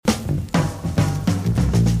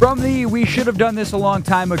From the We Should Have Done This a Long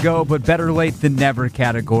Time Ago, but Better Late Than Never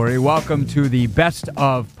category, welcome to the Best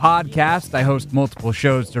of podcast. I host multiple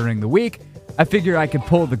shows during the week. I figure I could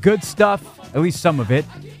pull the good stuff, at least some of it,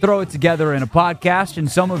 throw it together in a podcast, and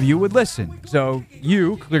some of you would listen. So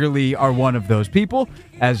you clearly are one of those people,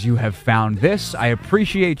 as you have found this. I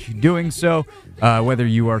appreciate you doing so, whether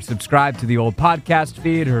you are subscribed to the old podcast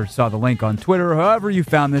feed or saw the link on Twitter, however you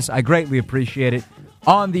found this, I greatly appreciate it.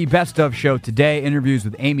 On the Best of show today, interviews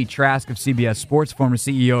with Amy Trask of CBS Sports, former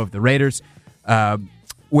CEO of the Raiders,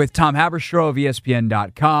 with Tom Haberstroh of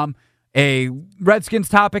ESPN.com, a Redskins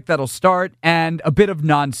topic that'll start, and a bit of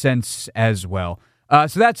nonsense as well.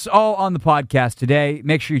 So that's all on the podcast today.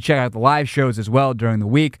 Make sure you check out the live shows as well during the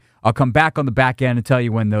week. I'll come back on the back end and tell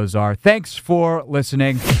you when those are. Thanks for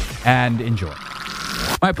listening, and enjoy.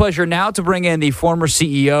 My pleasure now to bring in the former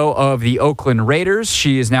CEO of the Oakland Raiders.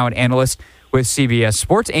 She is now an analyst with CBS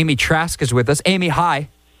Sports. Amy Trask is with us. Amy, hi.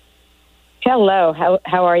 Hello.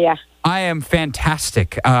 How are you? I am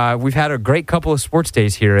fantastic. We've had a great couple of sports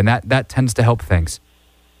days here, and that tends to help things.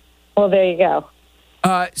 Well, there you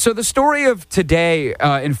go. So the story of today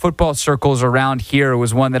in football circles around here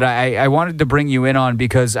was one that I wanted to bring you in on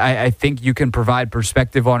because I think you can provide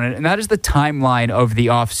perspective on it, and that is the timeline of the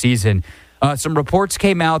offseason. Some reports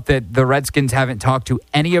came out that the Redskins haven't talked to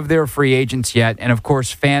any of their free agents yet, and of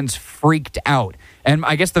course fans freaked out. And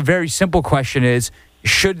I guess the very simple question is,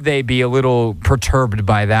 should they be a little perturbed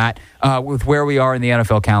by that with where we are in the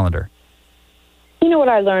NFL calendar? You know what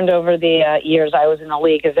I learned over the years I was in the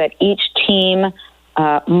league is that each team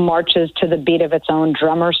marches to the beat of its own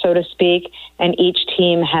drummer, so to speak, and each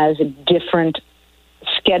team has different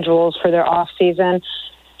schedules for their off season.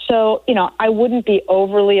 So, I wouldn't be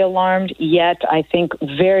overly alarmed yet. I think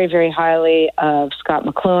very, very highly of Scott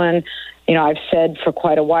McCloughan. I've said for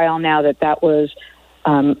quite a while now that was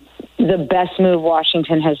the best move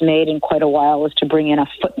Washington has made in quite a while, was to bring in a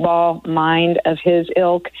football mind of his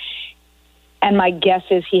ilk. And my guess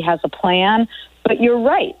is he has a plan. But you're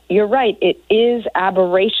right. It is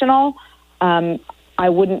aberrational. I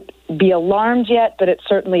wouldn't be alarmed yet, but it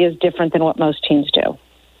certainly is different than what most teams do.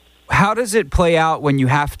 How does it play out when you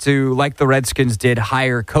have to, like the Redskins did,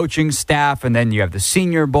 hire coaching staff, and then you have the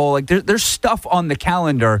Senior Bowl? Like there's stuff on the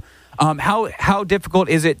calendar. How difficult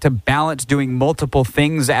is it to balance doing multiple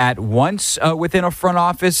things at once within a front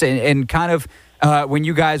office? And kind of when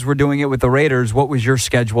you guys were doing it with the Raiders, what was your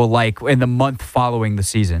schedule like in the month following the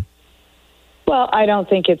season? Well, I don't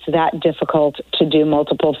think it's that difficult to do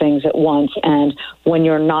multiple things at once. And when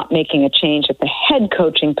you're not making a change at the head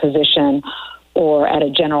coaching position or at a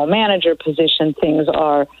general manager position, things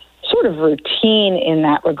are sort of routine in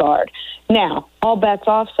that regard. Now, all bets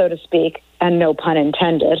off, so to speak, and no pun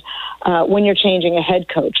intended, when you're changing a head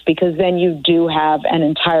coach, because then you do have an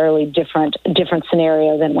entirely different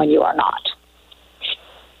scenario than when you are not.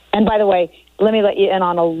 And by the way, let me let you in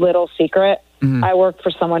on a little secret. Mm-hmm. I worked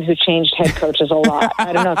for someone who changed head coaches a lot.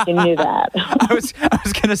 I don't know if you knew that. I was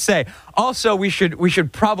going to say, also, we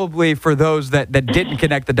should probably, for those that didn't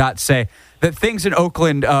connect the dots, say that things in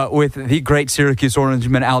Oakland with the great Syracuse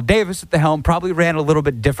Orangeman Al Davis at the helm probably ran a little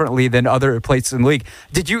bit differently than other places in the league.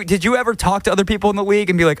 Did you ever talk to other people in the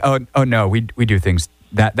league and be like, oh no, we do things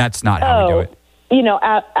that's not how we do it?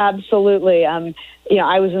 Absolutely.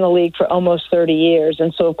 I was in the league for almost 30 years,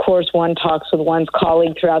 and so, of course, one talks with one's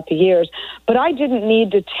colleague throughout the years. But I didn't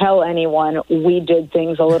need to tell anyone we did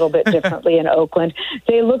things a little bit differently in Oakland.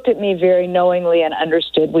 They looked at me very knowingly and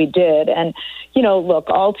understood we did. And, look,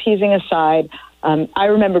 all teasing aside, I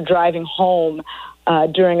remember driving home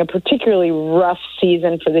during a particularly rough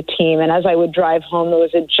season for the team, and as I would drive home, there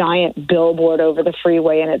was a giant billboard over the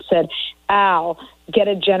freeway, and it said, "Al, get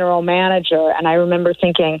a general manager." And I remember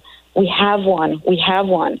thinking, we have one.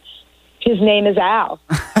 His name is Al.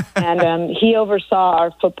 And he oversaw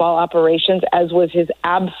our football operations, as was his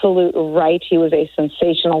absolute right. He was a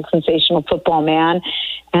sensational football man.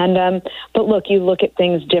 And but look, you look at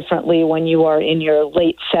things differently when you are in your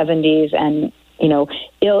late 70s and,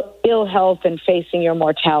 ill health and facing your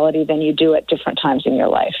mortality than you do at different times in your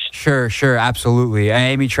life. Sure, absolutely.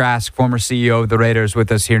 Amy Trask, former CEO of the Raiders, with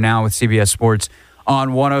us here now with CBS Sports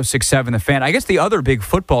on 106.7 The Fan. I guess the other big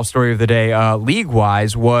football story of the day,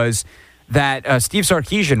 league-wise, was that Steve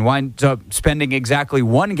Sarkisian winds up spending exactly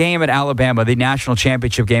one game at Alabama, the national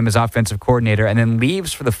championship game, as offensive coordinator, and then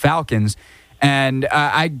leaves for the Falcons. And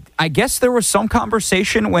I guess there was some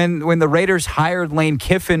conversation when the Raiders hired Lane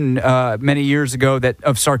Kiffin many years ago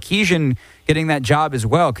of Sarkisian getting that job as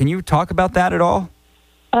well. Can you talk about that at all?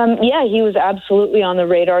 Yeah, he was absolutely on the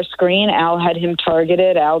radar screen. Al had him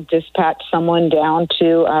targeted. Al dispatched someone down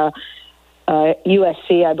to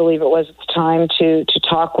USC, I believe it was at the time, to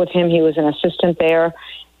talk with him. He was an assistant there,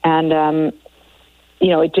 and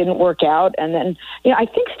it didn't work out. And then, I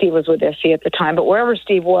think Steve was with SC at the time, but wherever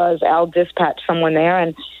Steve was, Al dispatched someone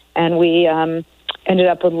there, and we ended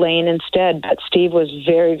up with Lane instead. But Steve was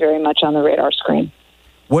very, very much on the radar screen.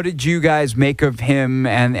 What did you guys make of him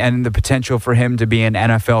and the potential for him to be an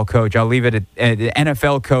NFL coach? I'll leave it at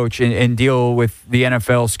NFL coach and deal with the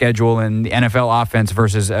NFL schedule and the NFL offense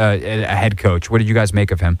versus a head coach. What did you guys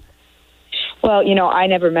make of him? Well, I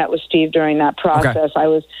never met with Steve during that process. Okay. I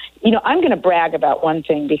was, I'm going to brag about one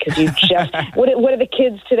thing because you just, what do the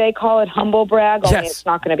kids today call it? Humble brag? Only yes. It's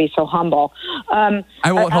not going to be so humble. I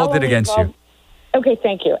won't hold it against you. Okay,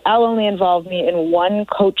 thank you. Al only involved me in one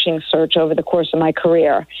coaching search over the course of my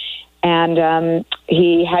career. And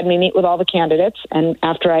he had me meet with all the candidates. And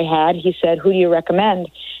after he said, who do you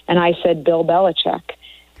recommend? And I said, Bill Belichick.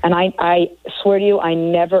 And I swear to you, I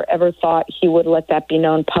never, ever thought he would let that be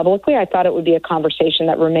known publicly. I thought it would be a conversation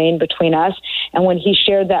that remained between us. And when he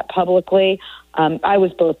shared that publicly, I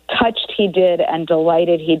was both touched he did and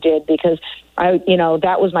delighted he did, because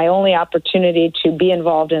that was my only opportunity to be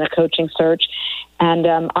involved in a coaching search. And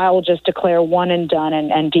I will just declare one and done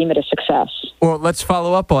and deem it a success. Well, let's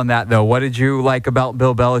follow up on that, though. What did you like about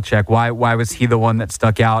Bill Belichick? Why was he the one that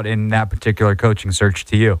stuck out in that particular coaching search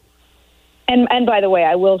to you? And by the way,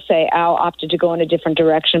 I will say Al opted to go in a different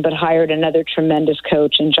direction, but hired another tremendous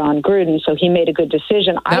coach in John Gruden, so he made a good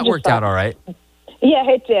decision. That worked out all right. Yeah,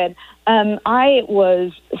 it did. I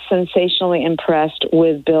was sensationally impressed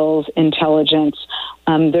with Bill's intelligence.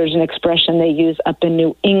 There's an expression they use up in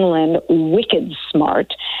New England, wicked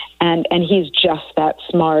smart, and he's just that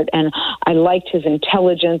smart. And I liked his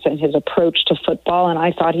intelligence and his approach to football, and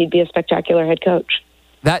I thought he'd be a spectacular head coach.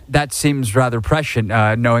 That seems rather prescient,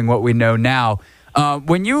 knowing what we know now.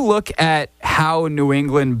 When you look at how New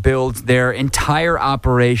England builds their entire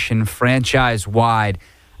operation franchise-wide,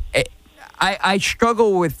 I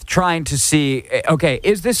struggle with trying to see, okay,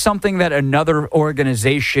 is this something that another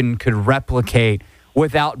organization could replicate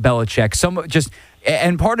without Belichick?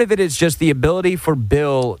 And part of it is just the ability for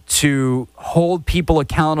Bill to hold people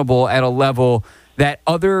accountable at a level that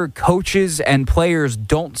other coaches and players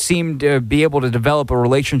don't seem to be able to develop a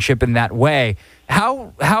relationship in that way.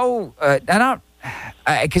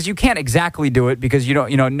 Because you can't exactly do it because you're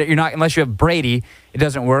not, unless you have Brady, it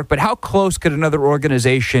doesn't work. But how close could another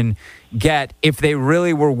organization get if they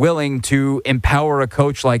really were willing to empower a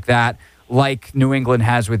coach like that, like New England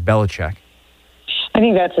has with Belichick? I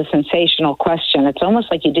think that's a sensational question. It's almost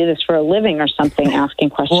like you do this for a living or something,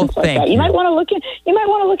 asking questions like that. You might want to look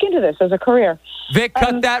into this as a career. Vic,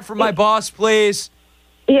 cut that from my boss, please.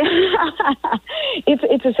 Yeah,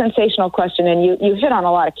 it's a sensational question, and you hit on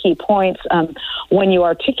a lot of key points when you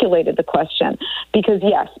articulated the question. Because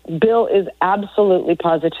yes, Bill is absolutely,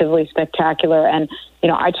 positively spectacular, and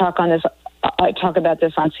I talk about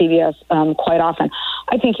this on CBS quite often.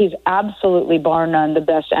 I think he's absolutely, bar none, the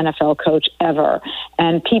best NFL coach ever.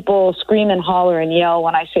 And people scream and holler and yell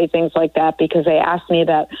when I say things like that because they ask me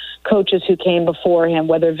about coaches who came before him,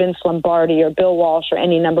 whether Vince Lombardi or Bill Walsh or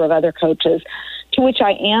any number of other coaches. To which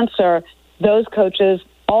I answer, those coaches,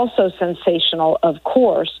 also sensational, of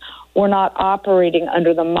course, were not operating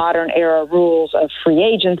under the modern era rules of free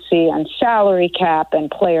agency and salary cap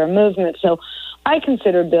and player movement. So I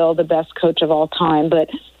consider Bill the best coach of all time. But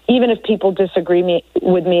even if people disagree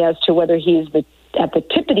with me as to whether he's at the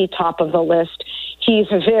tippity top of the list, he's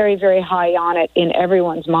very, very high on it in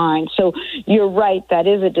everyone's mind. So you're right, that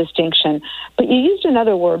is a distinction. But you used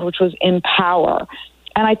another word, which was empower.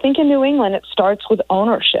 And I think in New England, it starts with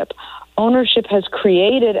ownership. Ownership has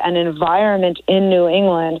created an environment in New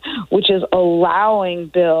England which is allowing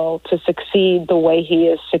Bill to succeed the way he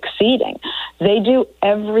is succeeding. They do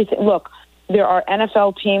everything. Look, there are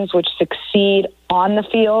NFL teams which succeed on the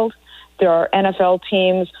field. There are NFL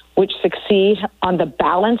teams which succeed on the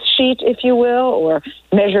balance sheet, if you will, or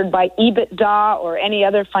measured by EBITDA or any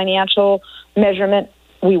other financial measurement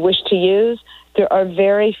we wish to use. There are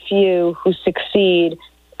very few who succeed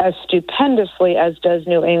as stupendously as does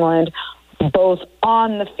New England, both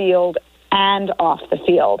on the field and off the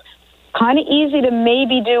field. Kind of easy to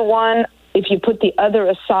maybe do one if you put the other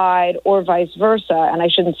aside, or vice versa, and I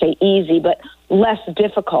shouldn't say easy, but less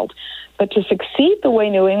difficult. But to succeed the way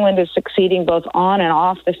New England is succeeding both on and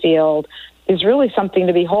off the field is really something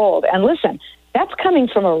to behold. And listen, that's coming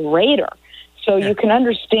from a Raider. So you can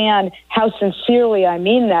understand how sincerely I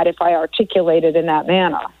mean that if I articulate it in that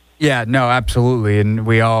manner. Yeah, no, absolutely, and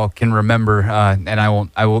we all can remember. And I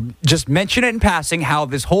will just mention it in passing how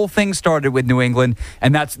this whole thing started with New England,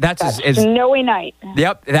 and that's snowy night.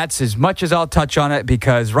 Yep, that's as much as I'll touch on it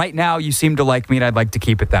because right now you seem to like me, and I'd like to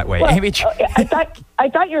keep it that way. Well, Amy, I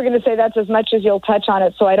thought you were going to say that's as much as you'll touch on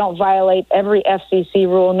it, so I don't violate every FCC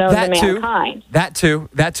rule known to mankind. That too.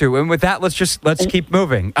 And with that, let's keep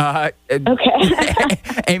moving. Okay.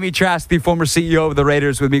 Amy Trask, the former CEO of the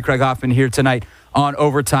Raiders, with me, Craig Hoffman, here tonight on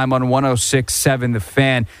Overtime on 106.7 The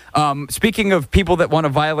Fan. Speaking of people that want to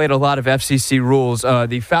violate a lot of FCC rules,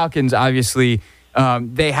 the Falcons, obviously,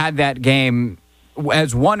 they had that game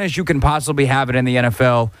as one as you can possibly have it in the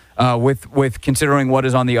NFL with considering what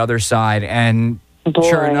is on the other side. And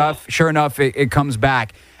sure enough, it comes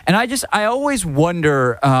back. And I always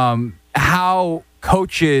wonder how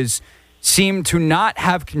coaches seem to not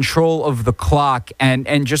have control of the clock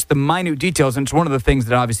and just the minute details. And it's one of the things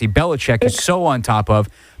that obviously Belichick is so on top of.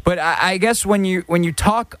 But I guess when you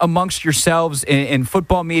talk amongst yourselves in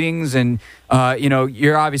football meetings and,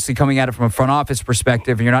 you're obviously coming at it from a front office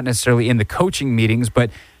perspective and you're not necessarily in the coaching meetings,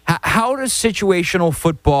 but how does situational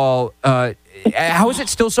football, how is it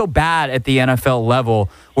still so bad at the NFL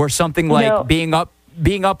level where something like being up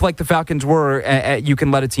like the Falcons were, you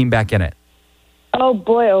can let a team back in it? Oh,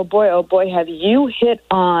 boy, have you hit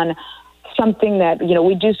on something that,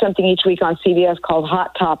 we do something each week on CBS called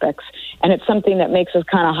Hot Topics, and it's something that makes us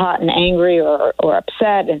kind of hot and angry or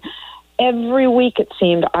upset. And every week, it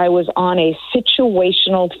seemed, I was on a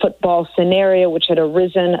situational football scenario which had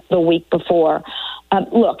arisen the week before.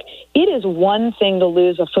 Look, it is one thing to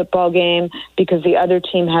lose a football game because the other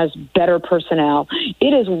team has better personnel.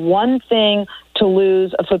 It is one thing to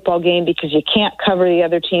lose a football game because you can't cover the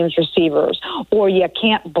other team's receivers or you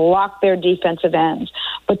can't block their defensive ends.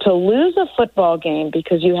 But to lose a football game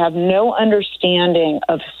because you have no understanding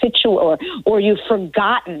of or you've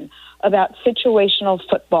forgotten about situational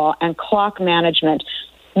football and clock management,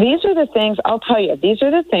 these are the things, I'll tell you, these are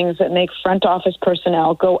the things that make front office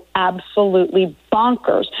personnel go absolutely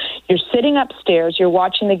bonkers. You're sitting upstairs, you're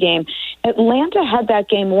watching the game. Atlanta had that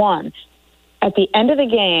game won. At the end of the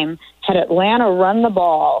game, had Atlanta run the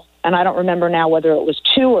ball, and I don't remember now whether it was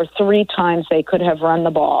 2 or 3 times they could have run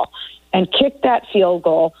the ball, and kicked that field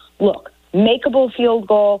goal. Look, makeable field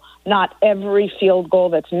goal, not every field goal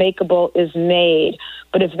that's makeable is made.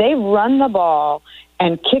 But if they run the ball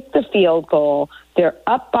and kick the field goal, they're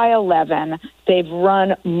up by 11. They've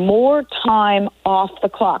run more time off the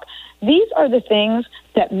clock. These are the things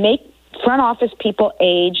that make front office people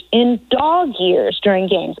age in dog years during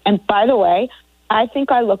games. And by the way, I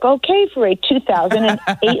think I look okay for a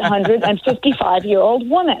 2,855-year-old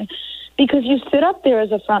woman because you sit up there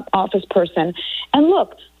as a front office person and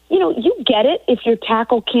look, you get it if your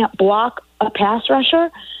tackle can't block a pass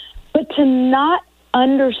rusher, but to not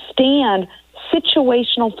understand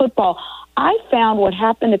situational football, I found what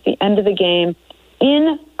happened at the end of the game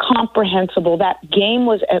incomprehensible. That game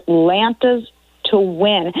was Atlanta's to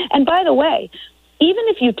win. And by the way, even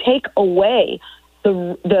if you take away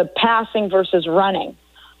the passing versus running,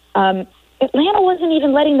 Atlanta wasn't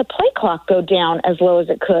even letting the play clock go down as low as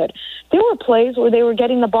it could. There were plays where they were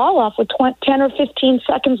getting the ball off with 10 or 15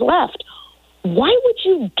 seconds left. Why would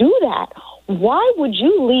you do that? Why would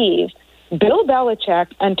you leave Bill Belichick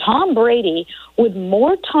and Tom Brady with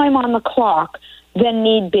more time on the clock than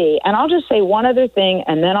need be? And I'll just say one other thing,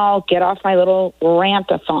 and then I'll get off my little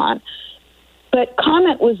rant-a-thon. But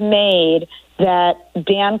comment was made that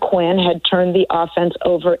Dan Quinn had turned the offense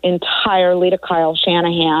over entirely to Kyle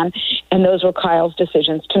Shanahan, and those were Kyle's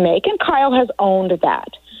decisions to make, and Kyle has owned that.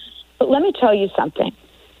 But let me tell you something.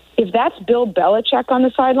 If that's Bill Belichick on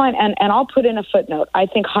the sideline, and I'll put in a footnote, I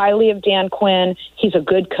think highly of Dan Quinn. He's a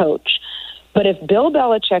good coach. But if Bill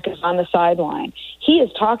Belichick is on the sideline, he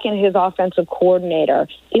is talking to his offensive coordinator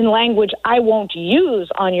in language I won't use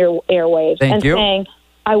on your airwaves saying,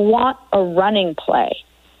 I want a running play.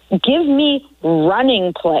 Give me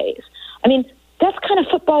running plays. I mean, that's kind of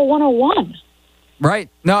football 101. Right.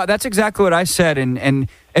 No, that's exactly what I said. And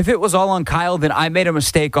if it was all on Kyle, then I made a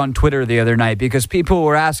mistake on Twitter the other night because people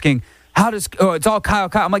were asking, it's all Kyle.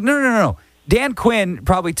 I'm like, no. Dan Quinn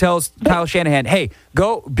probably tells Kyle Shanahan, hey,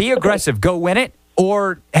 go be aggressive, go win it,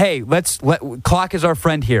 or hey, clock is our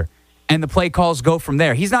friend here. And the play calls go from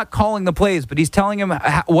there. He's not calling the plays, but he's telling him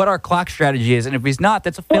what our clock strategy is. And if he's not,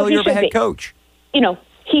 that's a failure of a head coach.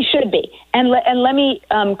 He should be. And let me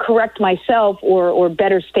correct myself or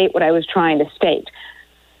better state what I was trying to state.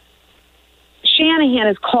 Shanahan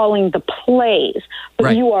is calling the plays, but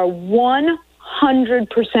right. You are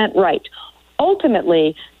 100% right.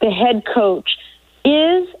 Ultimately, the head coach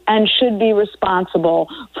is and should be responsible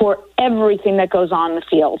for everything that goes on the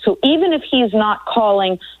field. So even if he's not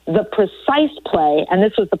calling the precise play, and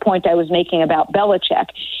this was the point I was making about Belichick,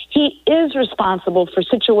 he is responsible for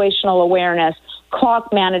situational awareness,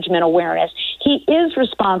 clock management awareness. He is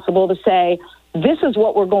responsible to say, this is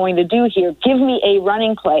what we're going to do here. Give me a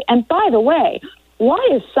running play. And by the way, why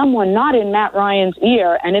is someone not in Matt Ryan's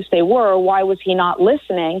ear? And if they were, why was he not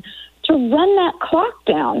listening to run that clock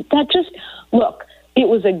down? Look, it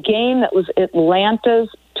was a game that was Atlanta's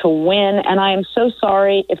to win. And I am so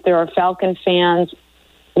sorry if there are Falcon fans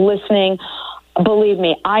listening. Believe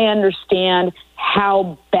me, I understand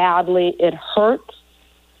how badly it hurts.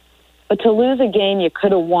 But to lose a game you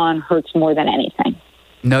could have won hurts more than anything.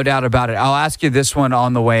 No doubt about it. I'll ask you this one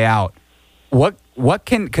on the way out. What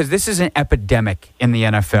can, because this is an epidemic in the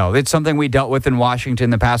NFL. It's something we dealt with in Washington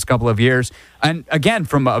the past couple of years. And again,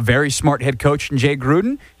 from a very smart head coach in Jay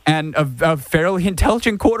Gruden and a fairly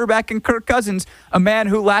intelligent quarterback in Kirk Cousins, a man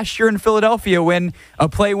who last year in Philadelphia, when a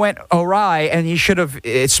play went awry and he should have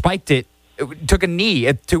spiked it, took a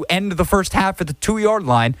knee to end the first half at the 2-yard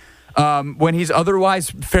line, when he's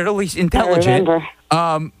otherwise fairly intelligent.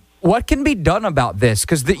 What can be done about this?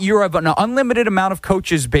 Because you have an unlimited amount of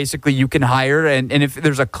coaches, basically, you can hire. And if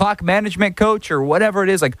there's a clock management coach or whatever it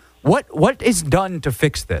is, like what is done to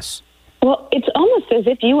fix this? Well, it's almost as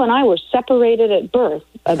if you and I were separated at birth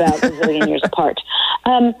about a zillion years apart.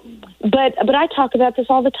 But I talk about this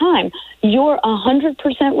all the time. You're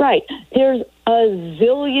 100% right. There's a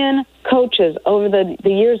zillion coaches. Over the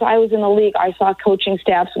years I was in the league, I saw coaching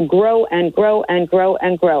staffs grow and grow and grow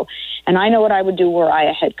and grow. And I know what I would do were I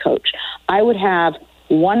a head coach. I would have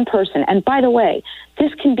one person. And by the way,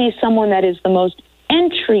 this can be someone that is the most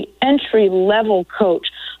entry level coach.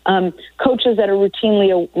 Coaches that are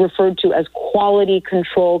routinely referred to as quality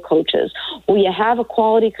control coaches. Well, you have a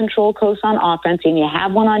quality control coach on offense and you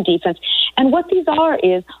have one on defense. And what these are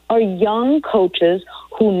young coaches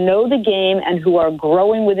who know the game and who are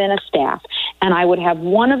growing within a staff. And I would have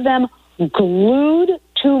one of them glued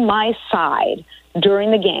to my side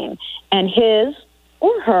during the game. And his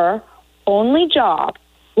or her only job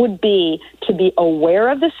would be to be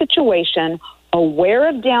aware of the situation, aware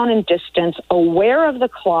of down and distance, aware of the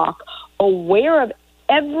clock, aware of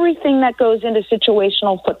everything that goes into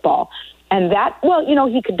situational football. And that,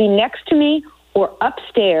 he could be next to me or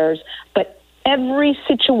upstairs, but every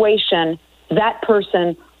situation, that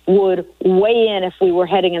person would weigh in if we were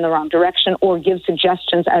heading in the wrong direction or give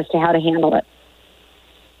suggestions as to how to handle it.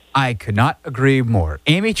 I could not agree more.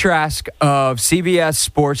 Amy Trask of CBS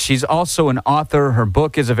Sports. She's also an author. Her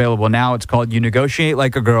book is available now. It's called You Negotiate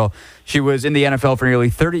Like a Girl. She was in the NFL for nearly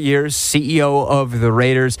 30 years, CEO of the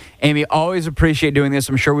Raiders. Amy, always appreciate doing this.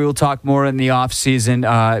 I'm sure we will talk more in the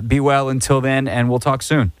offseason. Be well until then, and we'll talk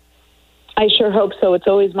soon. I sure hope so. It's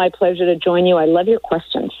always my pleasure to join you. I love your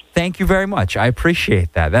questions. Thank you very much. I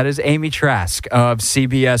appreciate that. That is Amy Trask of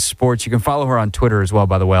CBS Sports. You can follow her on Twitter as well,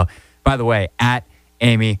 by the way, at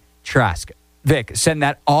Amy Trask. Vic, send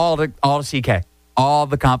that all to CK. All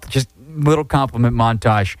the just little compliment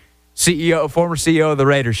montage. Former CEO of the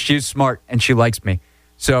Raiders. She's smart and she likes me.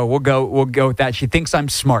 So we'll go with that. She thinks I'm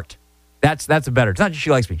smart. That's a better. It's not just she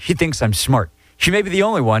likes me. She thinks I'm smart. She may be the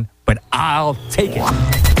only one, but I'll take it.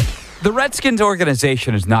 The Redskins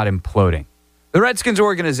organization is not imploding. The Redskins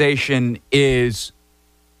organization is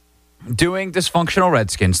doing dysfunctional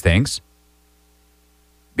Redskins things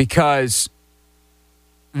because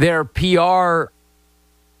their PR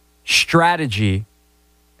strategy,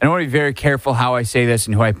 and I want to be very careful how I say this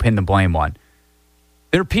and who I pin the blame on.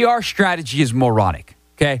 Their PR strategy is moronic,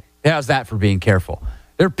 okay? How's that for being careful?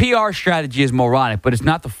 Their PR strategy is moronic, but it's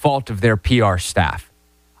not the fault of their PR staff.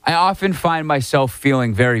 I often find myself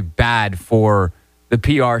feeling very bad for the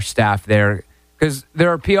PR staff there because there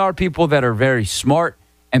are PR people that are very smart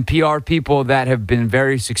and PR people that have been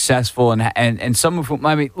very successful and some of whom,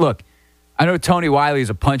 look, I know Tony Wiley is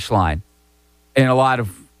a punchline in a lot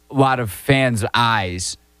of fans'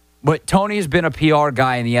 eyes, but Tony has been a PR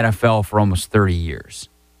guy in the NFL for almost 30 years.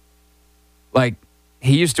 Like,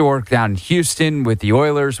 he used to work down in Houston with the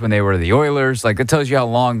Oilers when they were the Oilers. Like, that tells you how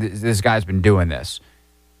long this guy's been doing this.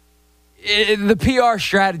 The PR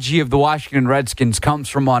strategy of the Washington Redskins comes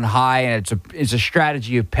from on high, and it's a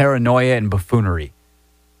strategy of paranoia and buffoonery.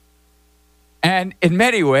 And in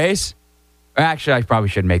many ways, actually, I probably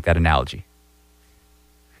shouldn't make that analogy.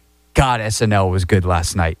 God, SNL was good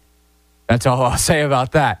last night. That's all I'll say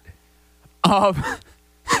about that.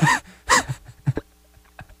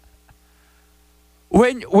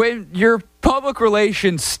 When your public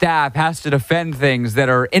relations staff has to defend things that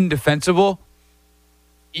are indefensible,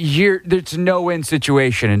 there's a no-win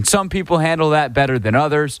situation, and some people handle that better than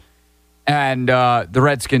others, and the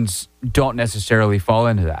Redskins don't necessarily fall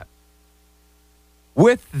into that.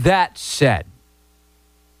 With that said,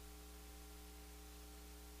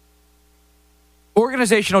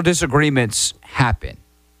 organizational disagreements happen.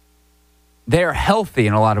 They're healthy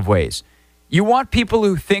in a lot of ways. You want people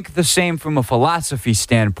who think the same from a philosophy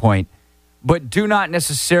standpoint, but do not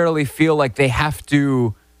necessarily feel like they have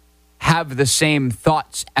to have the same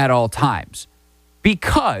thoughts at all times.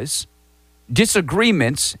 Because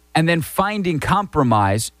disagreements and then finding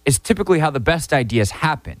compromise is typically how the best ideas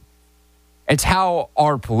happen. It's how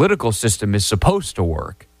our political system is supposed to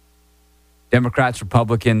work. Democrats,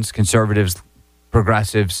 Republicans, conservatives,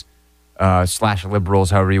 progressives, / liberals,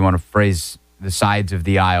 however you want to phrase the sides of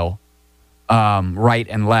the aisle, right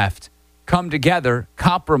and left, come together,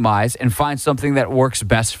 compromise, and find something that works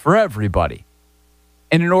best for everybody.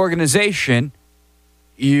 In an organization,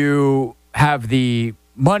 you have the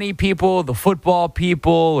money people, the football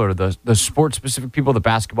people, or the sports-specific people, the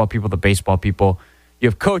basketball people, the baseball people. You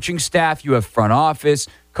have coaching staff, you have front office.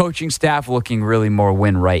 Coaching staff looking really more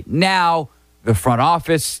win right now. The front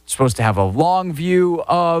office is supposed to have a long view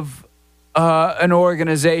of an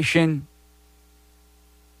organization.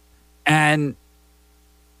 And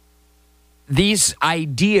these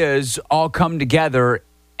ideas all come together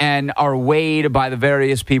and are weighed by the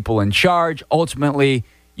various people in charge. Ultimately,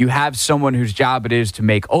 you have someone whose job it is to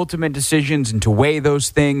make ultimate decisions and to weigh those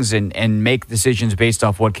things and make decisions based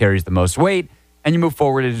off what carries the most weight, and you move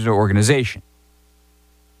forward as an organization.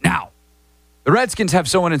 Now, the Redskins have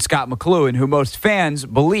someone in Scott McCloughan who most fans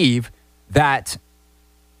believe that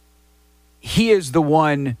he is the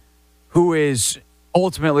one who is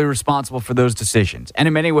ultimately responsible for those decisions. And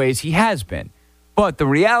in many ways, he has been. But the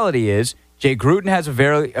reality is, Jay Gruden has a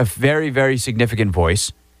very, very significant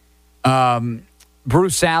voice.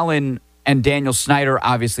 Bruce Allen and Daniel Snyder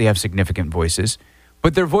obviously have significant voices,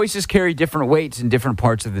 but their voices carry different weights in different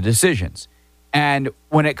parts of the decisions. And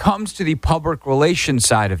when it comes to the public relations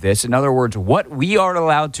side of this, in other words, what we are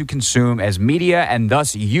allowed to consume as media and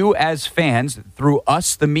thus you as fans through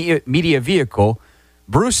us, the media vehicle,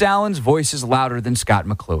 Bruce Allen's voice is louder than Scott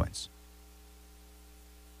McCloughan's.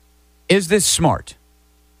 Is this smart?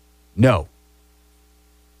 No.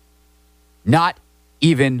 Not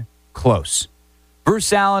even close.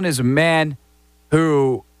 Bruce Allen is a man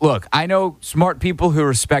who, look, I know smart people who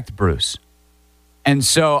respect Bruce. And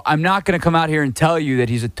so I'm not going to come out here and tell you that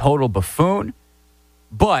he's a total buffoon,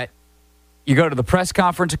 but you go to the press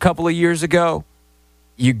conference a couple of years ago,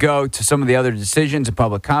 you go to some of the other decisions and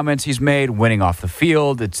public comments he's made, winning off the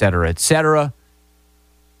field, et cetera,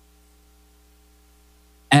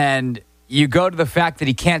 and you go to the fact that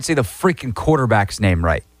he can't say the freaking quarterback's name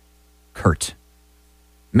right, Kurt.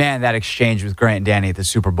 Man, that exchange with Grant and Danny at the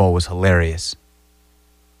Super Bowl was hilarious.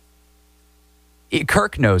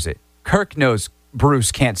 Kirk knows it. Kirk knows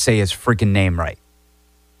Bruce can't say his freaking name right.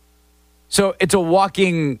 So it's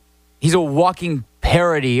he's a walking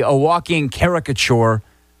parody, a walking caricature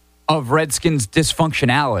of Redskins'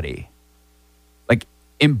 dysfunctionality. Like,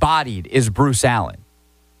 embodied is Bruce Allen.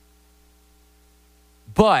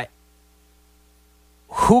 But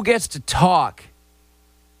who gets to talk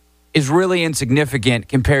is really insignificant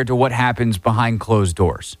compared to what happens behind closed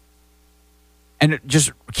doors. And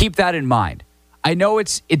just keep that in mind. I know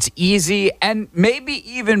it's easy and maybe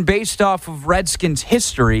even based off of Redskins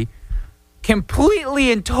history,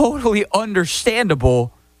 completely and totally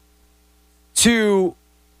understandable to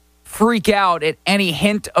freak out at any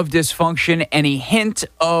hint of dysfunction, any hint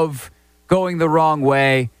of going the wrong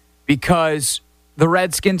way, because the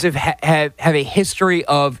Redskins have a history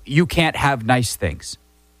of you can't have nice things.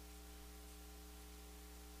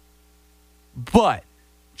 But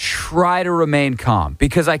try to remain calm,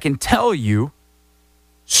 because I can tell you,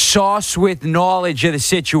 sauce with knowledge of the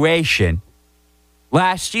situation,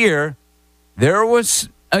 last year, there was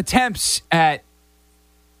attempts at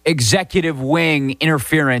executive wing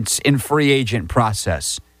interference in free agent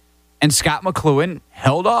process. And Scott McCloughan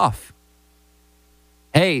held off.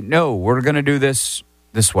 Hey, no, we're going to do this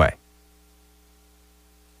way.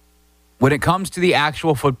 When it comes to the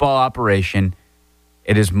actual football operation,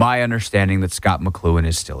 it is my understanding that Scott McCloughan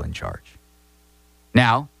is still in charge.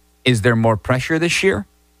 Now, is there more pressure this year?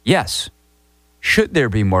 Yes. Should there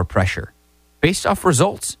be more pressure? Based off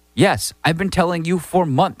results? Yes. I've been telling you for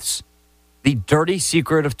months. The dirty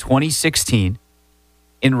secret of 2016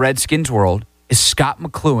 in Redskins world is Scott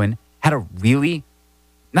McCloughan had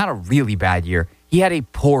not a really bad year. He had a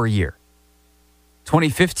poor year.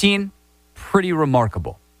 2015, pretty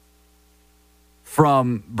remarkable.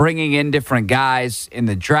 From bringing in different guys in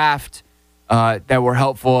the draft, that were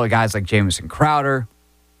helpful. Guys like Jamison Crowder,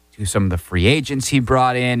 to some of the free agents he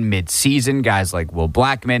brought in mid-season, guys like Will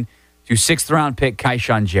Blackmon, to 6th-round pick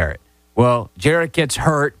Kaishan Jarrett. Well, Jarrett gets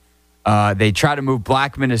hurt. They try to move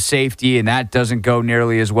Blackmon to safety, and that doesn't go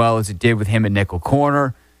nearly as well as it did with him at nickel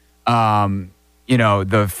corner.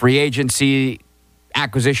 The free agency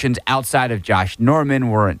acquisitions outside of Josh Norman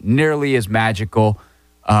weren't nearly as magical.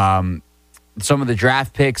 Some of the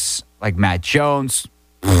draft picks, like Matt Jones,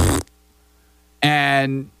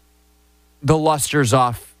 and the luster's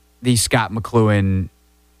off the Scott McCloughan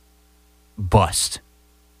bust.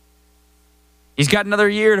 He's got another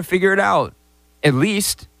year to figure it out. At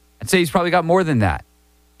least, I'd say he's probably got more than that.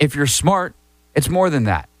 If you're smart, it's more than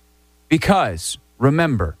that. Because,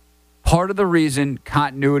 remember, part of the reason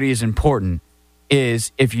continuity is important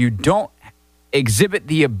is if you don't exhibit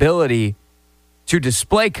the ability to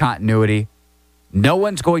display continuity, no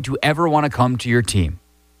one's going to ever want to come to your team.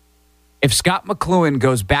 If Scott McCloughan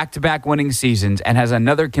goes back-to-back winning seasons and has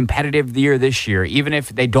another competitive year this year, even if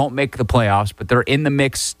they don't make the playoffs, but they're in the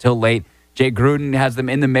mix till late, Jay Gruden has them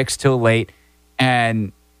in the mix till late,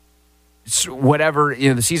 and whatever,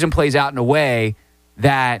 the season plays out in a way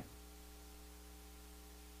that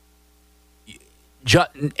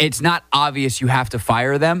it's not obvious you have to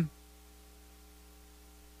fire them,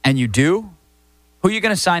 and you do, who are you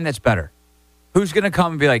going to sign that's better? Who's going to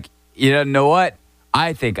come and be like, you know what?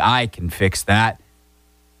 I think I can fix that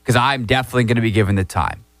because I'm definitely going to be given the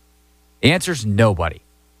time. The answer is nobody.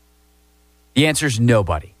 The answer is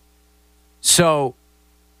nobody. So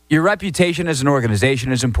your reputation as an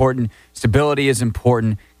organization is important. Stability is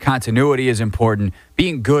important. Continuity is important.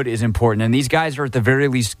 Being good is important. And these guys are at the very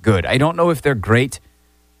least good. I don't know if they're great,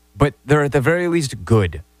 but they're at the very least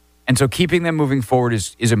good. And so keeping them moving forward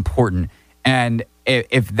is important. And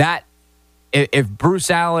if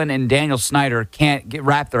Bruce Allen and Daniel Snyder can't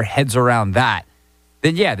wrap their heads around that,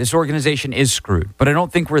 then yeah, this organization is screwed. But I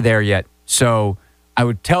don't think we're there yet. So I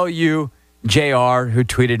would tell you, JR, who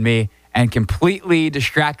tweeted me and completely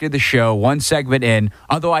distracted the show one segment in,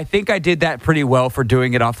 although I think I did that pretty well for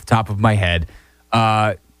doing it off the top of my head,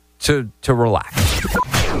 to relax.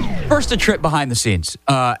 First, a trip behind the scenes,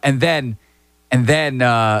 and then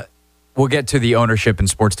we'll get to the ownership and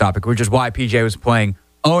sports topic, which is why PJ was playing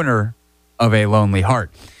owner of a lonely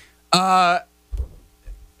heart.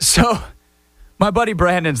 So my buddy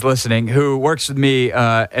Brandon's listening, who works with me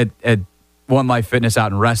at One Life Fitness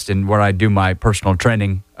out in Reston, where I do my personal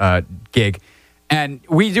training gig. And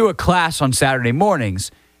we do a class on Saturday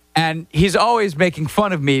mornings. And he's always making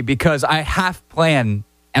fun of me because I half plan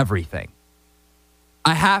everything.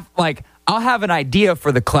 I'll have an idea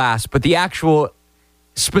for the class, but the actual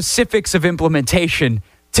specifics of implementation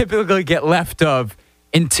typically get left of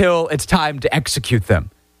until it's time to execute them.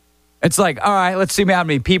 It's like, all right, let's see how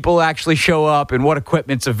many people actually show up and what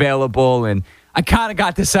equipment's available. And I kind of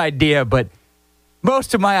got this idea, but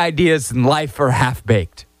most of my ideas in life are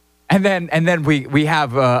half-baked. And then we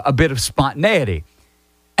have a bit of spontaneity.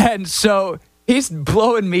 And so he's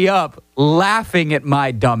blowing me up, laughing at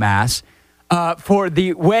my dumbass for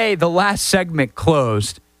the way the last segment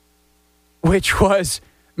closed, which was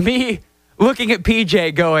me looking at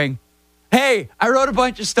PJ going, hey, I wrote a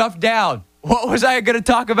bunch of stuff down. What was I going to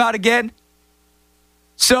talk about again?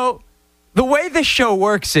 So the way this show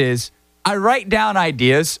works is I write down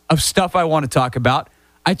ideas of stuff I want to talk about.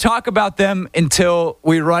 I talk about them until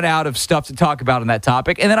we run out of stuff to talk about on that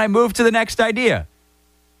topic, and then I move to the next idea.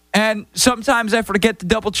 And sometimes I forget to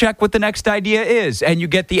double check what the next idea is, and you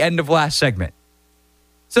get the end of last segment.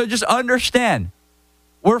 So just understand,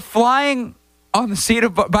 we're flying on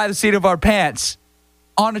by the seat of our pants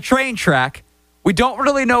on a train track. We don't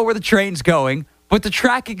really know where the train's going, but the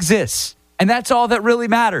track exists, and that's all that really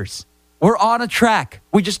matters. We're on a track.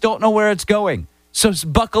 We just don't know where it's going. So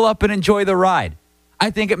buckle up and enjoy the ride. I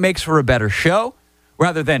think it makes for a better show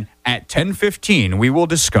rather than at 10:15 we will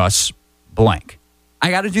discuss blank. I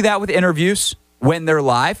got to do that with interviews when they're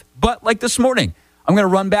live, but like this morning, I'm going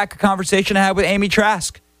to run back a conversation I had with Amy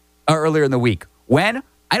Trask earlier in the week. When?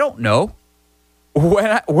 I don't know.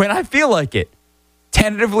 When I feel like it.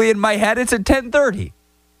 Tentatively in my head, it's at 10:30.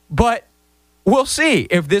 But we'll see.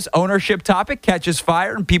 If this ownership topic catches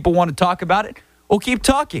fire and people want to talk about it, we'll keep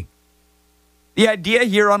talking. The idea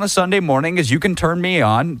here on a Sunday morning is you can turn me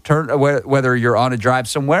on, whether you're on a drive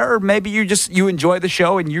somewhere or maybe you enjoy the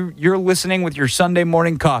show and you're listening with your Sunday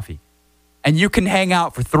morning coffee. And you can hang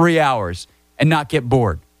out for 3 hours and not get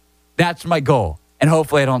bored. That's my goal. And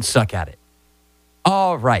hopefully I don't suck at it.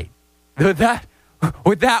 All right. With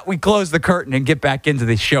that, we close the curtain and get back into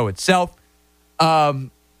the show itself.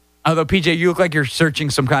 Although, PJ, you look like you're searching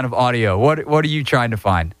some kind of audio. What are you trying to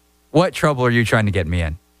find? What trouble are you trying to get me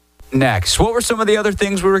in? Next, what were some of the other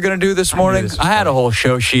things we were going to do this morning? I had a whole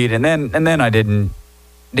show sheet, and then I didn't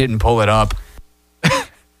pull it up.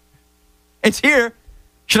 It's here.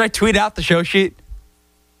 Should I tweet out the show sheet?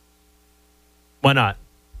 Why not?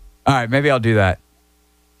 All right, maybe I'll do that.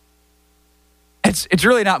 It's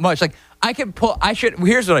really not much. Like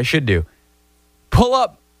here's what I should do. Pull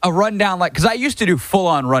up a rundown, because I used to do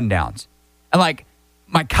full-on rundowns. And like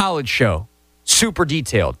my college show, super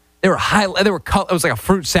detailed. It was like a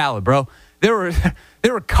fruit salad, bro. There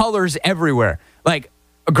were colors everywhere. Like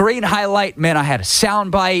a green highlight meant I had a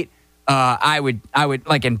sound bite. I would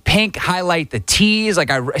like in pink highlight the tease.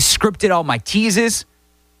 Like I scripted all my teases.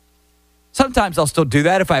 Sometimes I'll still do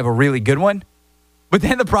that if I have a really good one. But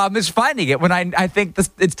then the problem is finding it when I think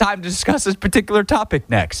it's time to discuss this particular topic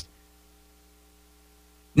next.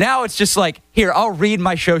 Now it's just like, here, I'll read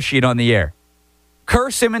my show sheet on the air.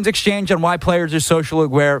 Kerr-Simmons exchange on why players are socially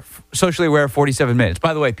aware 47 minutes.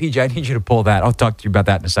 By the way, PJ, I need you to pull that. I'll talk to you about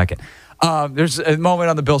that in a second. There's a moment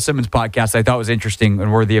on the Bill Simmons podcast I thought was interesting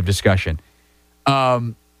and worthy of discussion.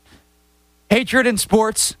 Hatred in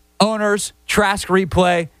sports, owners, Trask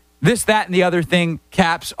replay, this, that, and the other thing.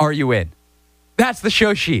 Caps, are you in? That's the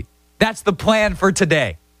show sheet. That's the plan for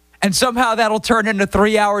today. And somehow that'll turn into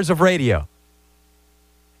 3 hours of radio.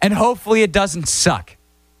 And hopefully it doesn't suck.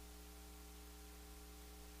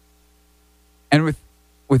 And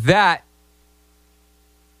with that,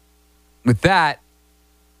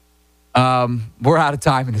 we're out of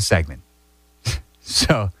time in the segment.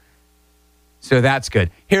 So that's good.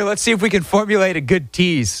 Here, let's see if we can formulate a good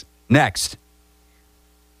tease next.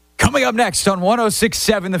 Coming up next on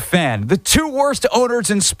 106.7 The Fan, the two worst owners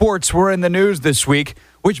in sports were in the news this week,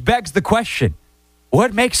 which begs the question,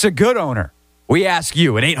 what makes a good owner? We ask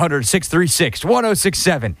you at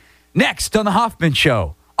 800-636-1067. Next on The Hoffman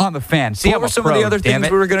Show on The Fan. See, what were some of the other things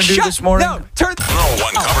we were going to do this morning? No one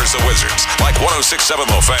covers the Wizards like 106.7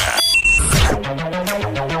 The Fan.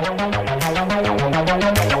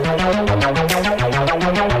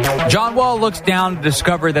 John Wall looks down to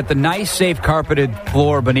discover that the nice, safe carpeted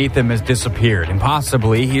floor beneath him has disappeared.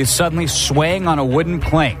 Impossibly, he is suddenly swaying on a wooden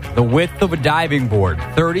plank, the width of a diving board,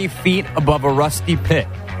 30 feet above a rusty pit.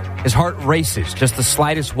 His heart races. Just the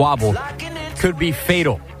slightest wobble could be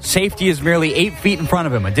fatal. Safety is merely 8 feet in front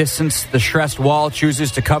of him, a distance the stressed Wall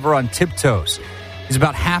chooses to cover on tiptoes. He's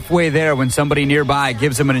about halfway there when somebody nearby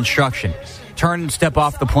gives him an instruction. Turn and step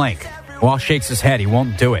off the plank. Wall shakes his head. He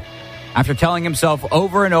won't do it. After telling himself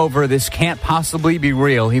over and over this can't possibly be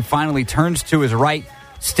real, he finally turns to his right,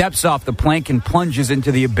 steps off the plank, and plunges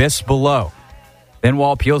into the abyss below. Then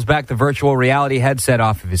Wall peels back the virtual reality headset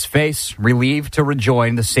off of his face, relieved to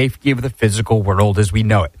rejoin the safety of the physical world as we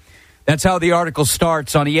know it. That's how the article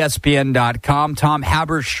starts on ESPN.com. Tom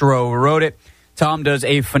Haberstroh wrote it. Tom does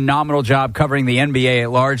a phenomenal job covering the NBA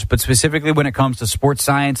at large, but specifically when it comes to sports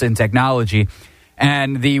science and technology.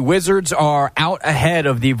 And the Wizards are out ahead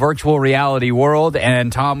of the virtual reality world,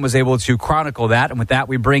 and Tom was able to chronicle that. And with that,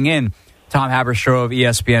 we bring in Tom Haberstroh of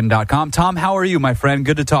ESPN.com. Tom, how are you, my friend?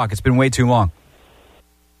 Good to talk. It's been way too long.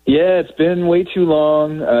 Yeah, it's been way too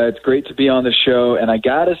long. It's great to be on the show. And I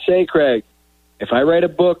got to say, Craig, if I write a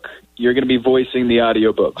book, you're going to be voicing the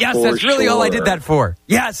audiobook. Yes, that's really all I did that for.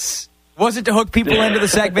 Yes. Wasn't to hook people into the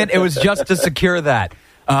segment. It was just to secure that.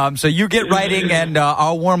 So you get writing, and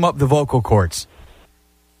I'll warm up the vocal cords.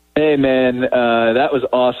 Hey, man, that was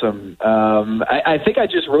awesome. I think I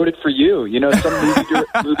just wrote it for you. You know, some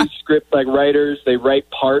movie script writers, they write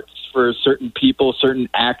parts for certain people, certain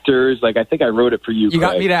actors. I think I wrote it for you. You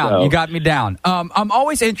got me down. So. You got me down. I'm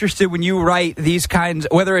always interested when you write these kinds,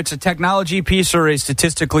 whether it's a technology piece or a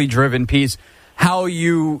statistically driven piece, how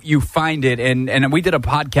you find it. And we did a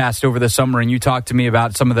podcast over the summer, and you talked to me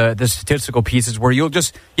about some of the statistical pieces where you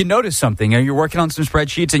notice something. You're working on some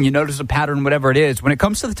spreadsheets and you notice a pattern, whatever it is. When it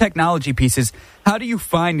comes to the technology pieces, how do you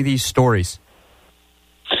find these stories?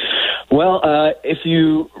 Well, if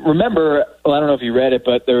you remember, I don't know if you read it,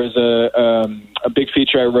 but there was a big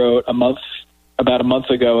feature I wrote about a month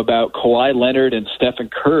ago about Kawhi Leonard and Stephen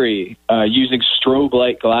Curry using strobe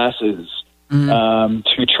light glasses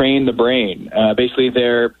to train the brain. Basically,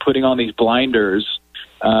 they're putting on these blinders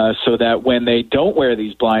so that when they don't wear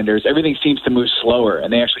these blinders, everything seems to move slower,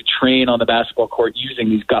 and they actually train on the basketball court using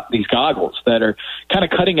these goggles that are kind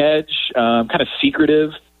of cutting edge, kind of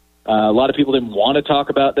secretive. A lot of people didn't want to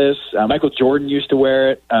talk about this. Michael Jordan used to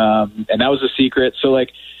wear it, and that was a secret. So,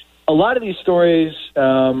 a lot of these stories,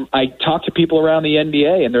 I talk to people around the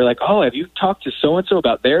NBA, and they're like, "Oh, have you talked to so-and-so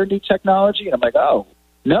about their new technology?" And I'm like, "Oh,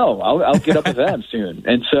 no, I'll get up with them soon."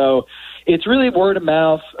 And so it's really word of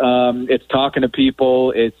mouth. It's talking to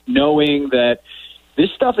people. It's knowing that this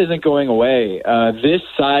stuff isn't going away. This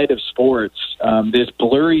side of sports, this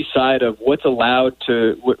blurry side of what's allowed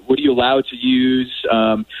to, what are you allowed to use?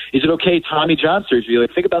 Is it okay, Tommy John surgery?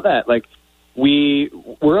 Like, think about that. Like,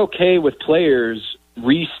 we're okay with players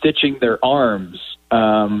restitching their arms,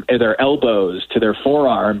 or their elbows to their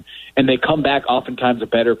forearm, and they come back oftentimes a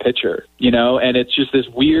better pitcher, and it's just this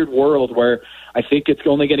weird world where I think it's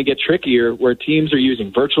only going to get trickier, where teams are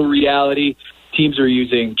using virtual reality, teams are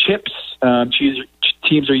using chips,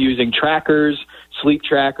 teams are using trackers, sleep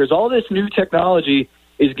trackers. All this new technology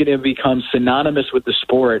is going to become synonymous with the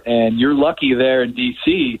sport, and you're lucky there in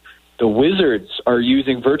D.C. The Wizards are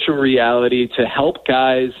using virtual reality to help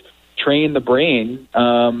guys train the brain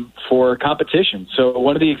for competition. So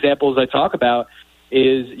one of the examples I talk about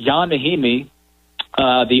is Jan Mahimi,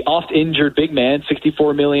 the oft-injured big man,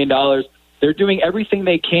 $64 million. They're doing everything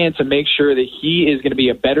they can to make sure that he is going to be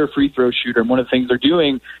a better free throw shooter. And one of the things they're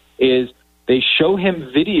doing is they show him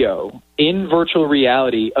video in virtual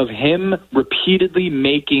reality of him repeatedly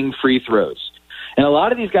making free throws. And a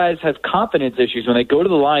lot of these guys have confidence issues. When they go to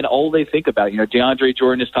the line, all they think about, DeAndre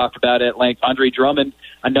Jordan has talked about it at length, Andre Drummond,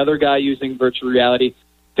 another guy using virtual reality,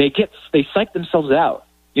 they psych themselves out.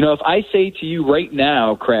 If I say to you right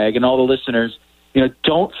now, Craig, and all the listeners,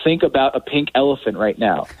 don't think about a pink elephant right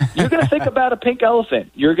now. You're going to think about a pink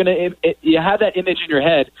elephant. You have that image in your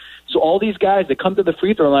head. So all these guys that come to the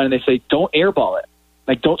free throw line and they say, don't airball it.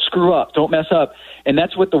 Like, don't screw up, don't mess up. And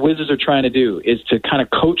that's what the Wizards are trying to do, is to kind of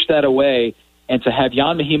coach that away and to have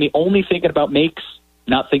Jan Mahimi only thinking about makes,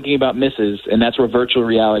 not thinking about misses. And that's where virtual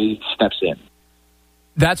reality steps in.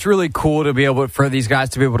 That's really cool to be able for these guys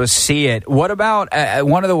to be able to see it. What about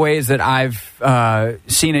one of the ways that I've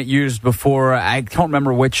seen it used before? I don't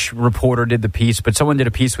remember which reporter did the piece, but someone did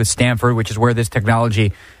a piece with Stanford, which is where this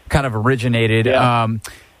technology kind of originated. Yeah.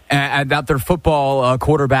 About their football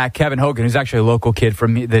quarterback, Kevin Hogan, who's actually a local kid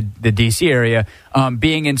from the D.C. area,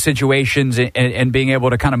 being in situations and being able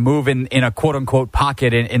to kind of move in a quote-unquote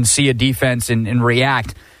pocket and see a defense and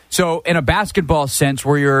react. So in a basketball sense,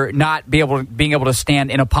 where you're not being able to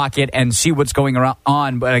stand in a pocket and see what's going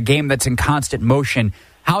on, but a game that's in constant motion,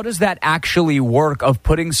 how does that actually work of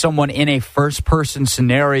putting someone in a first-person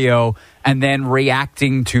scenario and then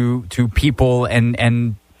reacting to people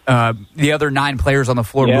and the other 9 players on the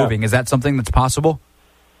floor moving? Is that something that's possible?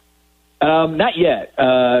 Not yet.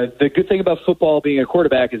 The good thing about football being a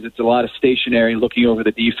quarterback is it's a lot of stationary looking over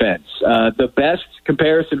the defense. The best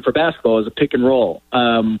comparison for basketball is a pick and roll.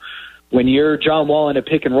 When you're John Wall in a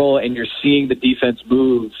pick and roll and you're seeing the defense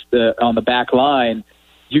move on the back line,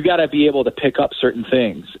 you got to be able to pick up certain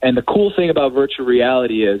things. And the cool thing about virtual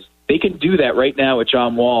reality is they can do that right now with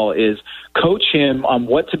John Wall, is coach him on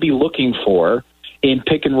what to be looking for in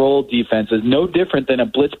pick and roll defenses, no different than a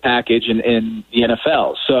blitz package in the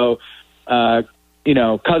NFL. So,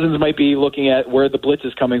 Cousins might be looking at where the blitz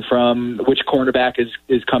is coming from, which cornerback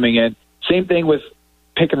is coming in. Same thing with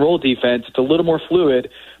pick and roll defense. It's a little more fluid,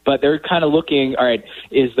 but they're kind of looking, all right,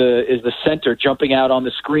 is the center jumping out on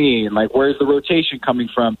the screen? Like, where's the rotation coming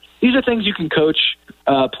from? These are things you can coach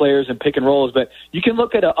players in pick and rolls, but you can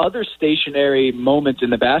look at other stationary moments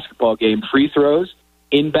in the basketball game, free throws,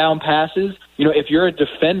 inbound passes. If you're a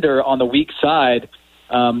defender on the weak side,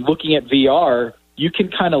 looking at VR, you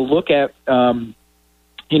can kind of look at,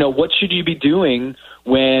 what should you be doing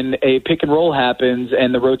when a pick and roll happens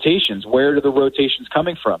and the rotations? Where are the rotations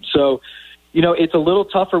coming from? So, it's a little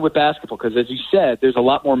tougher with basketball because, as you said, there's a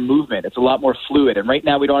lot more movement. It's a lot more fluid. And right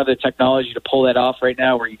now we don't have the technology to pull that off right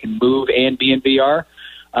now where you can move and be in VR.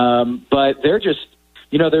 But they're just,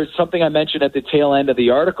 there's something I mentioned at the tail end of the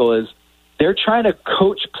article is, they're trying to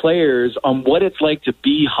coach players on what it's like to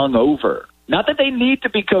be hungover. Not that they need to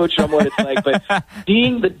be coached on what it's like, but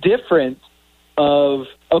seeing the difference of,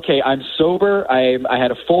 okay, I'm sober, I had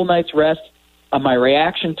a full night's rest, my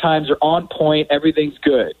reaction times are on point, everything's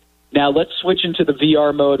good. Now let's switch into the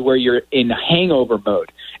VR mode where you're in hangover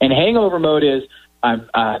mode. And hangover mode is,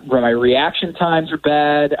 where my reaction times are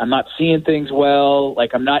bad, I'm not seeing things well,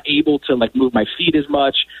 like I'm not able to move my feet as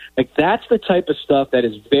much. Like, that's the type of stuff that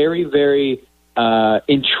is very, very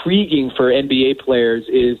intriguing for NBA players.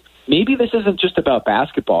 Is maybe this isn't just about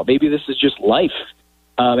basketball. Maybe this is just life.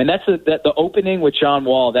 And that's the opening with John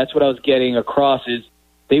Wall. That's what I was getting across is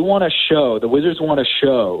they want to show, the Wizards want to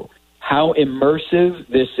show how immersive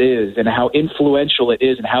this is and how influential it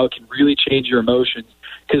is and how it can really change your emotions.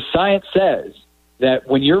 Because science says that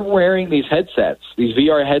when you're wearing these headsets, these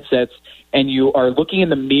VR headsets, and you are looking in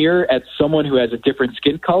the mirror at someone who has a different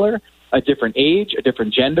skin color, a different age, a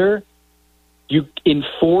different gender, in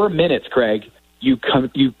 4 minutes, Craig, you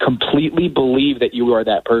completely believe that you are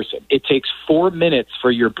that person. It takes 4 minutes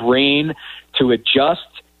for your brain to adjust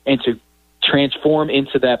and to transform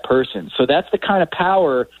into that person. So that's the kind of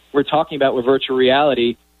power we're talking about with virtual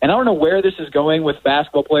reality. And I don't know where this is going with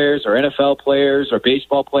basketball players or NFL players or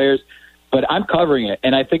baseball players, but I'm covering it.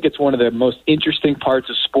 And I think it's one of the most interesting parts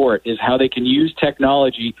of sport is how they can use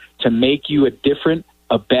technology to make you a different,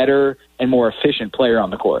 a better, and more efficient player on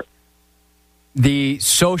the court. The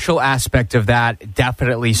social aspect of that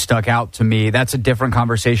definitely stuck out to me. That's a different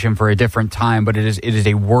conversation for a different time, but it is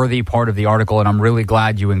a worthy part of the article, and I'm really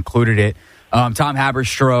glad you included it. Tom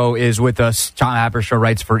Haberstroh is with us. Tom Haberstroh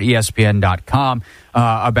writes for ESPN.com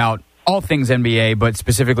about all things NBA, but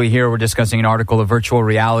specifically here we're discussing an article of virtual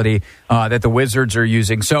reality that the Wizards are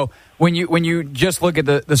using. So when you just look at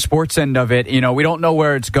the sports end of it, you know, we don't know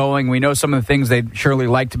where it's going. We know some of the things they'd surely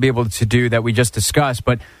like to be able to do that we just discussed,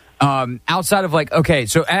 but outside of like, okay,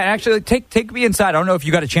 so actually take me inside. I don't know if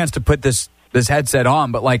you got a chance to put this headset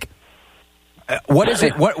on, but like, what is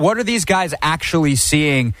it? What are these guys actually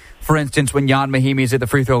seeing? For instance, when Jan Mahimi is at the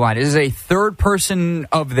free throw line, is it a third person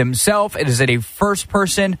of themselves? Is it a first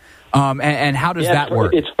person? And how does that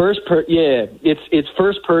work? It's it's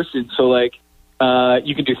first person. So like,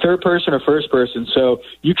 you can do third person or first person. So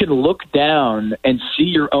you can look down and see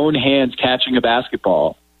your own hands catching a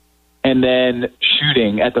basketball and then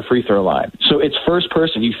shooting at the free throw line. So it's first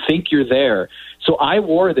person. You think you're there. So I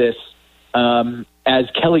wore this as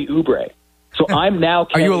Kelly Oubre. So I'm now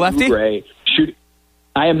Kelly Are you a lefty? Oubre shooting.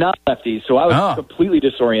 I am not lefty, so I was completely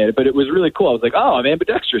disoriented, but it was really cool. I was like, oh, I'm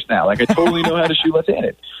ambidextrous now. Like, I totally know how to shoot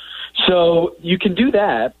left-handed. So you can do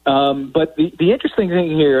that. But the interesting thing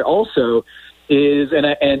here also is,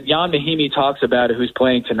 and Jan Mahimi talks about it, who's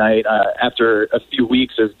playing tonight after a few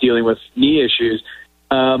weeks of dealing with knee issues,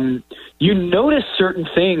 you notice certain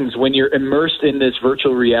things when you're immersed in this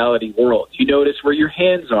virtual reality world. You notice where your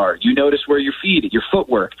hands are. You notice where your feet, your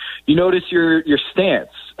footwork. You notice your stance.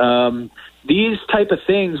 These type of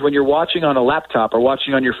things, when you're watching on a laptop or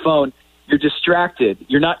watching on your phone, you're distracted.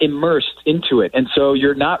 You're not immersed into it, and so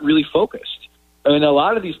you're not really focused. And a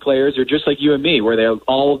lot of these players are just like you and me, where they're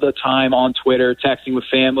all the time on Twitter, texting with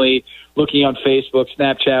family, looking on Facebook,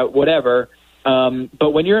 Snapchat, whatever.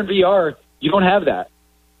 But when you're in VR, you don't have that.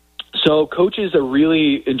 So coaches are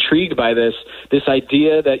really intrigued by this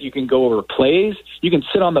idea that you can go over plays. You can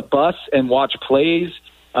sit on the bus and watch plays.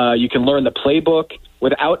 You can learn the playbook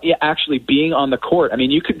without actually being on the court. I mean,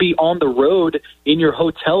 you could be on the road in your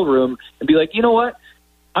hotel room and be like, you know what?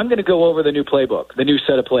 I'm going to go over the new playbook, the new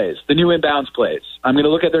set of plays, the new inbounds plays. I'm going to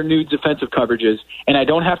look at their new defensive coverages, and I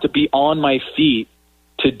don't have to be on my feet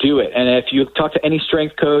to do it. And if you talk to any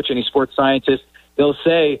strength coach, any sports scientist, they'll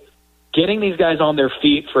say getting these guys on their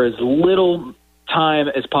feet for as little time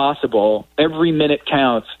as possible, every minute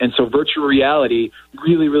counts. And so virtual reality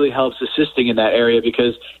really, really helps assisting in that area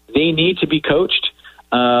because they need to be coached.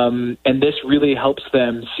 And this really helps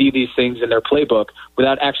them see these things in their playbook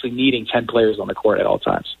without actually needing 10 players on the court at all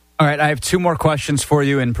times. All right, I have two more questions for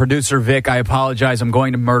you. And producer Vic, I apologize. I'm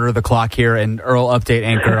going to murder the clock here. And Earl, update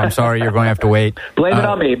anchor, I'm sorry, you're going to have to wait. Blame it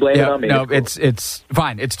on me. Blame it on me. No, it's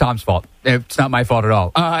fine. It's Tom's fault. It's not my fault at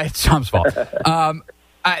all. It's Tom's fault.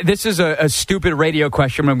 This is a stupid radio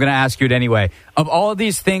question, but I'm going to ask you it anyway. Of all of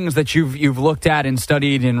these things that you've looked at and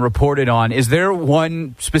studied and reported on, is there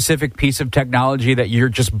one specific piece of technology that you're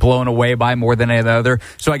just blown away by more than any other?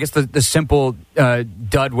 So I guess the simple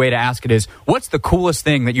dud way to ask it is, what's the coolest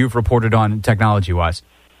thing that you've reported on technology-wise?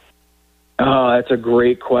 Oh, that's a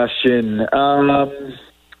great question.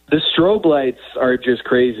 The strobe lights are just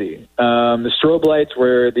crazy. The strobe lights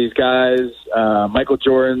where these guys, Michael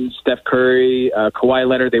Jordan, Steph Curry, Kawhi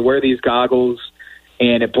Leonard, they wear these goggles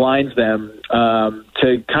and it blinds them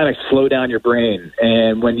to kind of slow down your brain.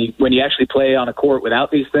 And when you actually play on a court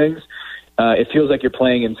without these things, it feels like you're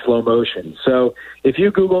playing in slow motion. So if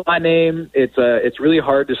you Google my name, it's really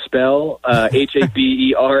hard to spell, Haberstroh,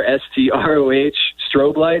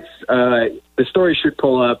 strobe lights. The story should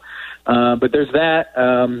pull up. But there's that.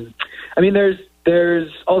 I mean, there's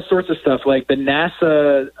all sorts of stuff like the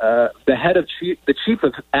NASA, the chief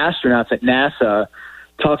of astronauts at NASA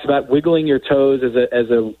talks about wiggling your toes as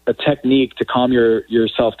a technique to calm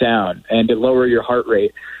yourself down and to lower your heart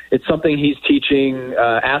rate. It's something he's teaching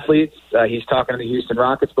athletes. He's talking to the Houston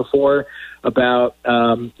Rockets before about,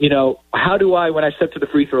 how do I, when I step to the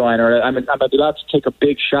free throw line or I'm about to take a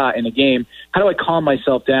big shot in a game, how do I calm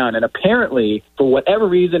myself down? And apparently, for whatever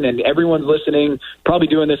reason, and everyone's listening, probably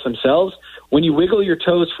doing this themselves, when you wiggle your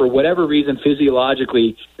toes for whatever reason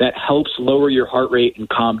physiologically, that helps lower your heart rate and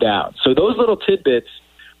calm down. So those little tidbits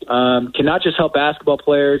can not just help basketball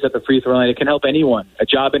players at the free throw line, it can help anyone. A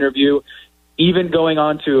job interview, even going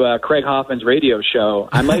on to Craig Hoffman's radio show,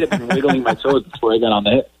 I might have been wiggling my toes before I got on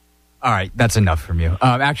the hit. All right, that's enough from you.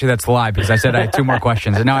 Actually, that's a lie because I said I had 2 more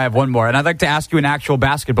questions, and now I have 1 more. And I'd like to ask you an actual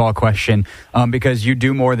basketball question because you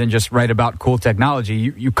do more than just write about cool technology.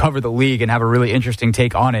 You cover the league and have a really interesting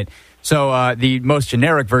take on it. So the most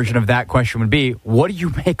generic version of that question would be, what do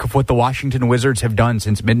you make of what the Washington Wizards have done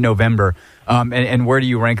since mid-November, and where do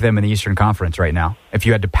you rank them in the Eastern Conference right now, if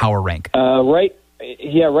you had to power rank?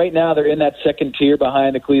 Right now they're in that second tier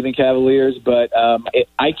behind the Cleveland Cavaliers, but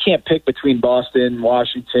I can't pick between Boston,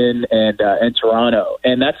 Washington, and Toronto,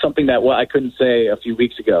 and that's something that I couldn't say a few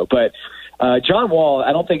weeks ago. But John Wall,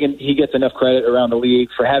 I don't think he gets enough credit around the league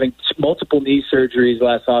for having multiple knee surgeries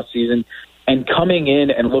last offseason and coming in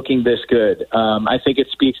and looking this good. I think it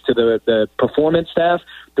speaks to the performance staff,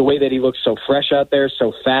 the way that he looks so fresh out there,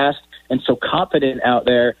 so fast, and so confident out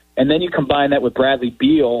there. And then you combine that with Bradley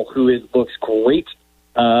Beal, who looks great,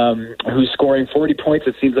 who's scoring 40 points.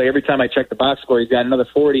 It seems like every time I check the box score, he's got another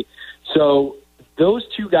 40. So those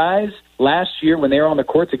two guys last year when they were on the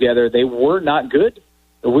court together, they were not good.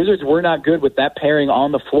 The Wizards were not good with that pairing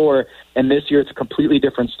on the floor, and this year it's a completely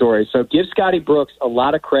different story. So give Scotty Brooks a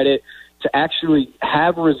lot of credit to actually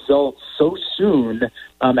have results so soon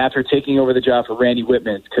after taking over the job for Randy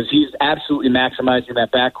Whitman, because he's absolutely maximizing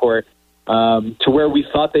that backcourt to where we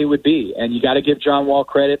thought they would be. And you got to give John Wall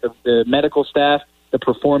credit, the medical staff, the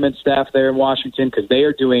performance staff there in Washington, because they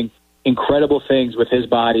are doing incredible things with his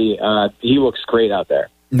body. He looks great out there.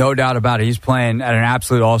 No doubt about it. He's playing at an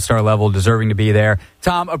absolute all-star level, deserving to be there.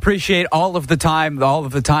 Tom, appreciate all of the time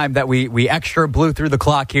that we extra blew through the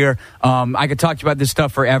clock here. I could talk to you about this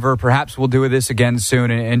stuff forever. Perhaps we'll do this again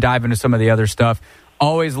soon and dive into some of the other stuff.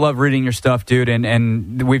 Always love reading your stuff, dude,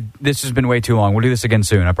 and this has been way too long. We'll do this again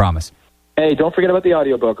soon, I promise. Hey, don't forget about the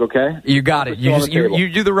audiobook, okay? You got it. You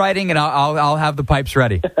do the writing, and I'll have the pipes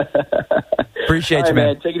ready. Appreciate you,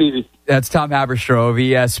 man. Take it easy. That's Tom Haberstroh of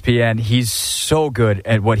ESPN. He's so good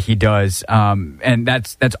at what he does, and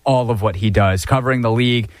that's all of what he does, covering the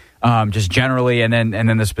league just generally, and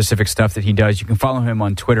then the specific stuff that he does. You can follow him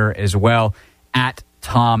on Twitter as well, at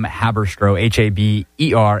Tom Haberstroh,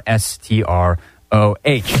 HABERSTROH.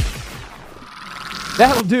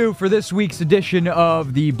 That'll do for this week's edition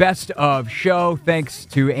of the Best of Show. Thanks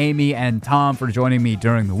to Amy and Tom for joining me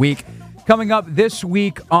during the week. Coming up this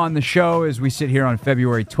week on the show, as we sit here on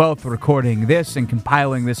February 12th, recording this and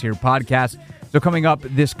compiling this here podcast. So coming up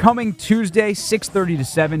this coming Tuesday, 6:30 to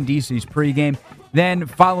 7, DC's pregame. Then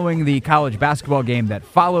following the college basketball game that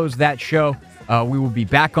follows that show, we will be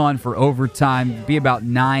back on for overtime. It'll be about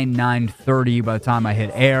 9:30 by the time I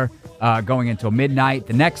hit air, going until midnight.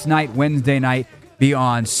 The next night, Wednesday night, be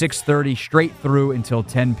on 6:30 straight through until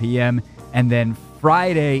 10 p.m. And then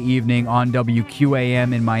Friday evening on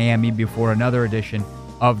WQAM in Miami before another edition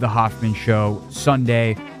of The Hoffman Show,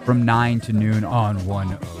 Sunday from 9 to noon on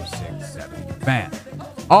 106.7 The Fan.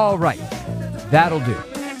 All right, that'll do.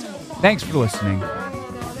 Thanks for listening.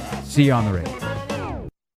 See you on the radio.